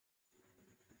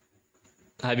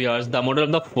Hi viewers, the model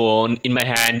of the phone in my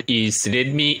hand is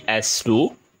Redmi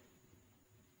S2.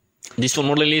 This phone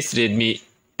model is Redmi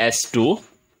S2.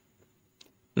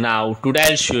 Now today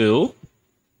I'll show you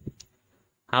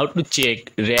how to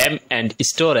check RAM and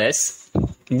storage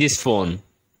in this phone.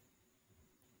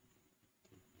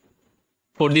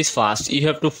 For this first, you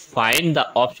have to find the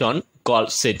option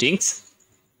called settings.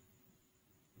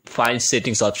 Find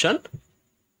settings option.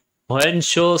 When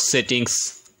show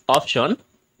settings option,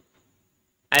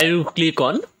 I will click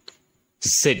on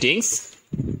settings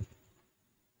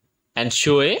and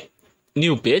show a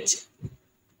new page.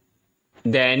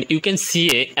 Then you can see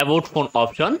a about phone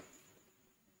option,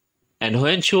 and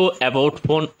when show about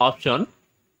phone option,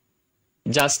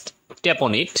 just tap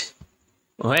on it.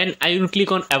 When I will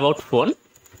click on about phone,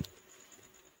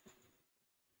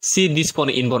 see this phone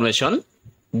information,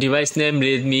 device name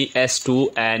Redmi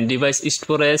S2 and device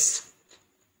storage,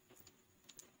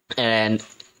 and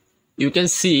you can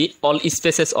see all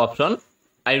spaces option.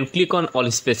 I will click on all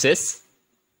spaces.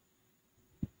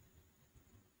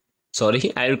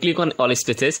 I will click on all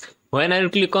spaces. When I will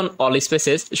click on all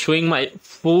spaces, showing my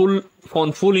full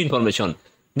information.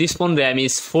 This phone RAM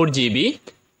is 4 GB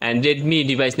and Redmi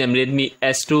device name Redmi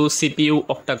S2, CPU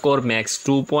octa-core max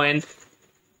 2.00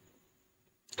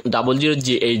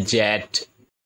 GHz,